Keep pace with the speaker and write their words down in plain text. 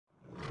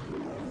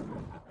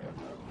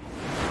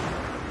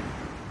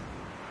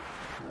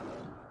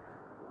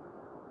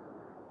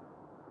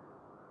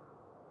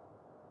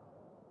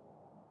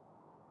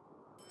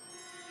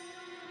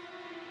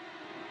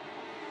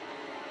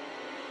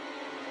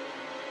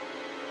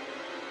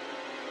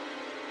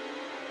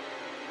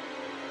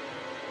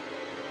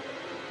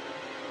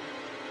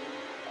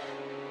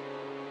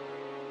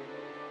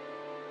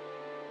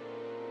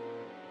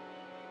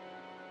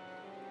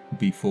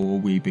Before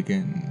we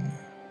begin,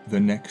 the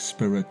neck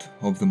spirit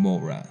of the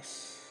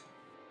morass.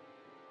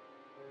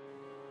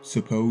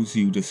 Suppose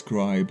you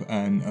describe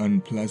an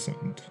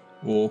unpleasant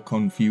or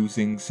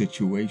confusing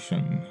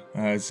situation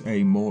as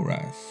a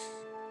morass.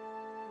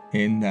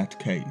 In that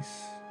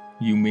case,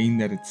 you mean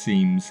that it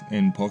seems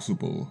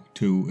impossible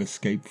to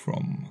escape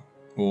from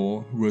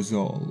or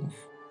resolve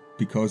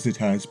because it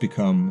has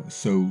become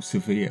so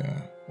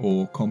severe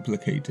or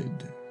complicated.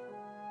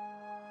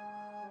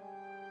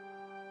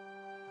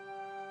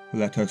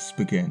 Let us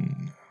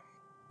begin.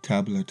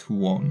 Tablet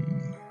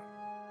 1.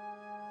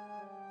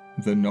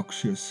 The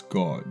noxious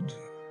god,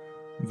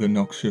 the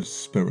noxious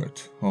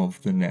spirit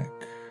of the neck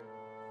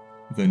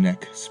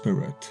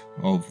spirit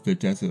of the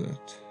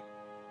desert,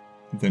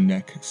 the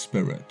neck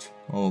spirit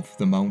of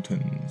the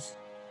mountains,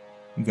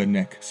 the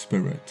neck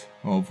spirit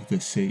of the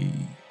sea,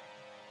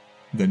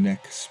 the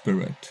neck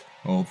spirit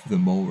of the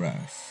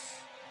morass,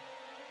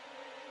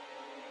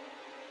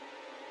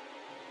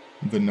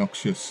 the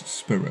noxious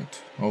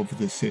spirit of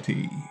the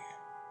city,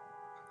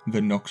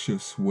 the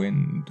noxious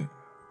wind,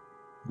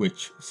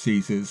 which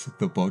seizes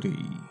the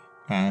body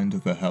and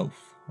the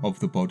health of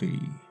the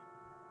body.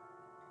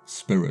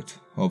 Spirit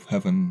of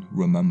heaven,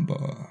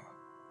 remember.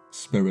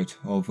 Spirit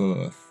of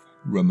earth,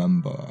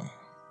 remember.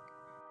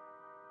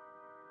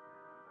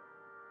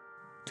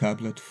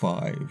 Tablet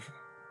 5.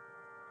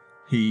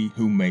 He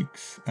who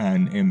makes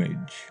an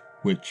image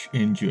which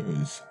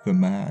injures the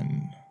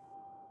man.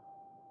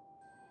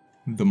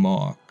 The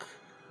mark,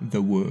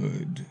 the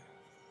word.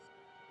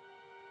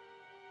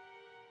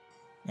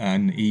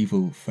 An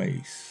evil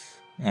face,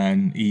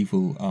 an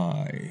evil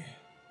eye,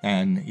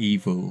 an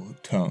evil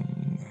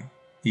tongue,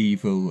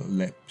 evil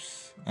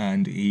lips,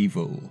 and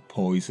evil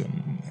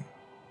poison.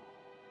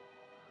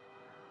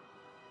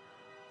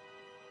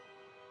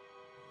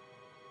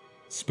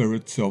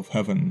 Spirits of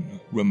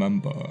heaven,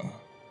 remember.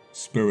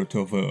 Spirit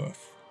of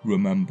earth,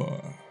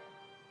 remember.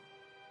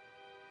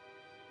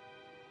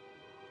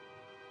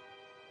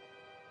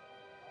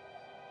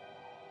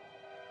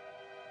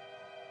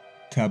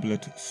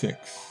 Tablet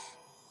 6.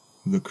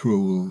 The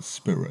cruel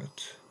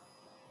spirit,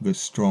 the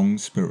strong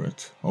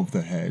spirit of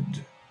the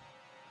head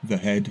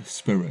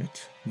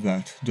spirit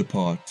that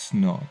departs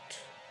not,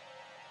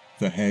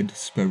 the head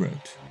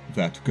spirit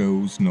that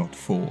goes not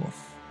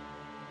forth,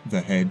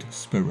 the head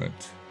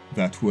spirit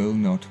that will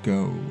not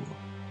go,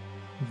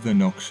 the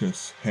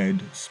noxious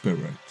head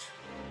spirit.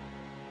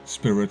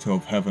 Spirit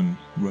of heaven,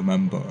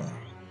 remember.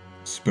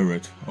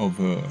 Spirit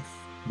of earth,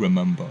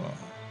 remember.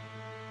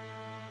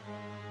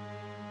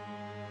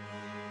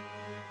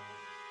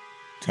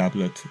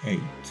 Tablet 8.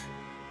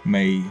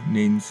 May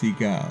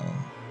Ninsigal,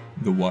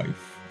 the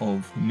wife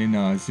of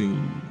Ninazu,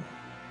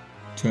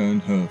 turn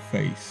her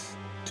face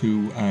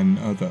to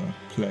another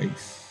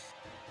place.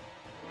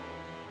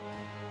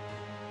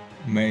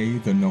 May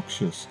the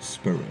noxious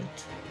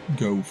spirit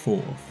go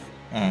forth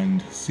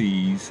and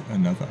seize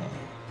another.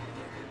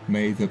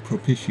 May the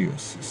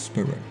propitious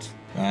spirit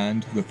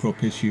and the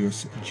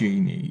propitious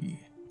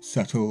genie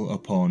settle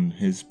upon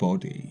his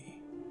body,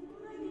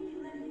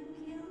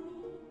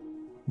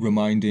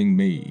 reminding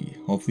me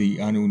of the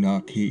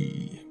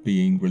Anunnaki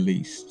being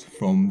released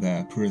from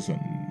their prison.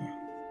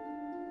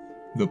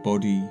 The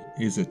body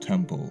is a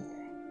temple.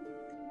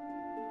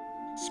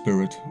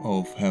 Spirit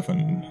of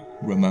heaven,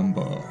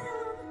 remember.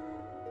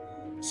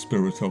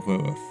 Spirit of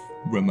earth,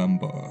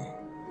 remember.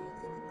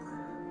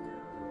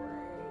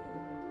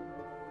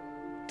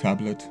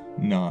 Tablet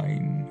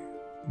 9.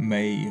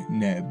 May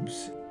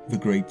Nebs, the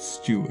great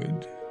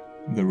steward,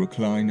 the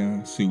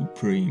recliner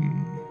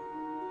supreme,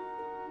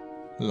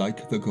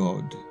 like the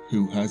God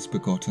who has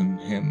begotten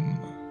him,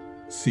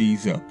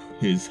 seize up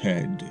his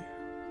head.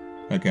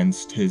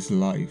 Against his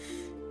life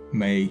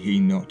may he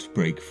not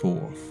break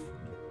forth.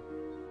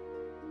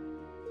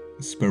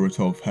 Spirit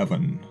of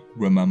heaven,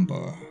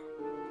 remember.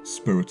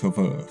 Spirit of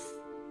earth,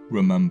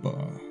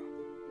 remember.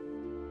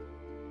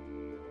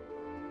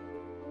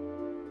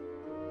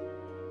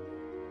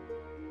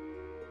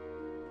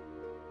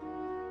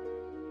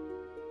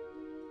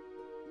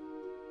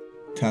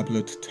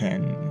 Tablet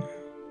 10.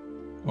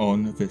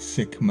 On the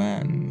sick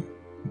man,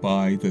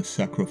 by the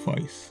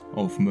sacrifice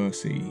of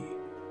mercy,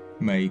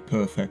 may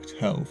perfect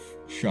health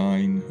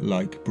shine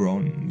like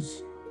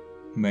bronze.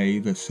 May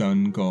the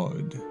sun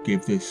god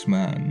give this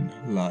man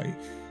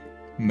life.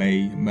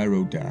 May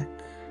Merodach,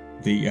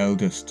 the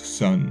eldest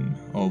son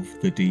of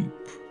the deep,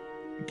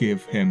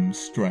 give him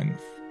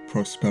strength,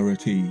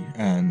 prosperity,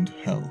 and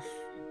health.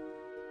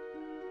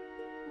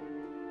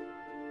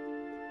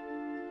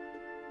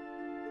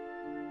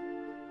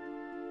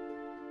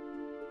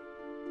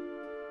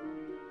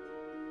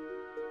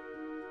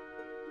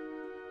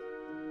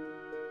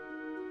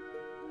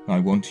 I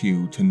want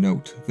you to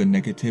note the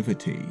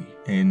negativity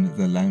in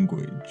the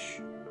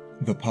language.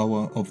 The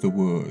power of the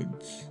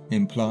words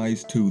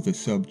implies to the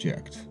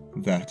subject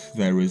that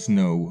there is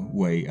no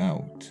way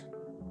out.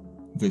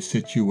 The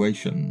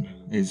situation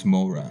is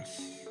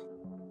morass,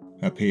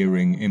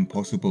 appearing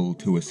impossible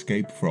to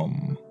escape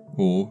from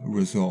or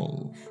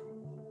resolve.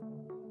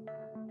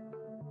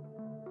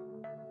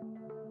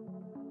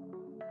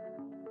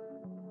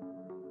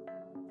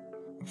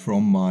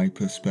 From my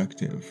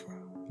perspective,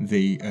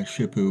 the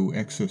Asipu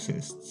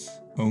exorcists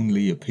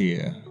only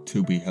appear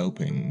to be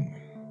helping.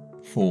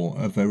 For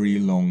a very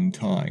long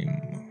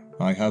time,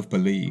 I have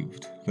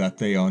believed that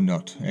they are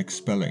not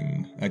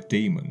expelling a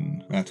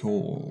demon at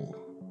all.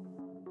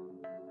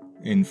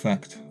 In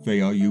fact,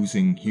 they are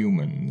using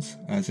humans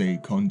as a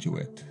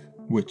conduit,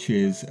 which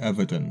is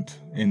evident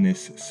in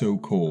this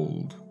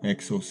so-called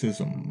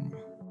exorcism.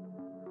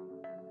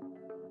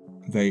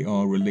 They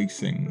are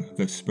releasing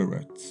the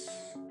spirits,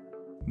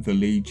 the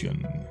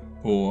Legion,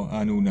 or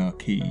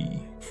Anunnaki,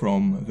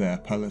 from their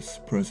palace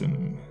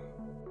prison.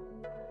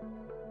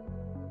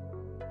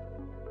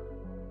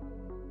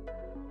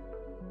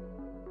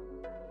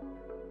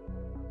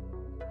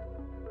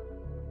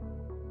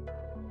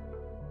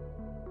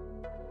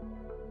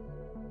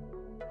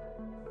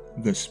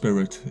 The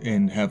spirit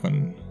in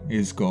heaven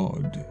is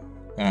God,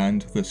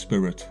 and the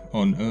spirit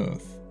on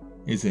earth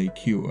is a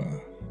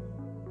cure.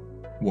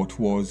 What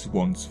was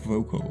once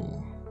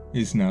vocal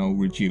is now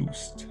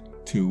reduced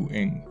to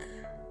ink.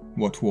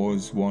 What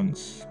was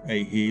once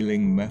a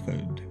healing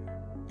method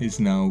is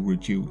now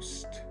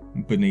reduced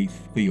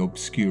beneath the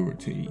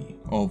obscurity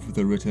of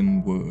the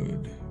written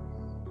word.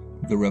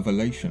 The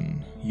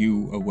revelation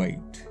you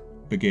await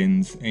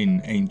begins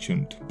in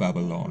ancient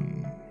Babylon.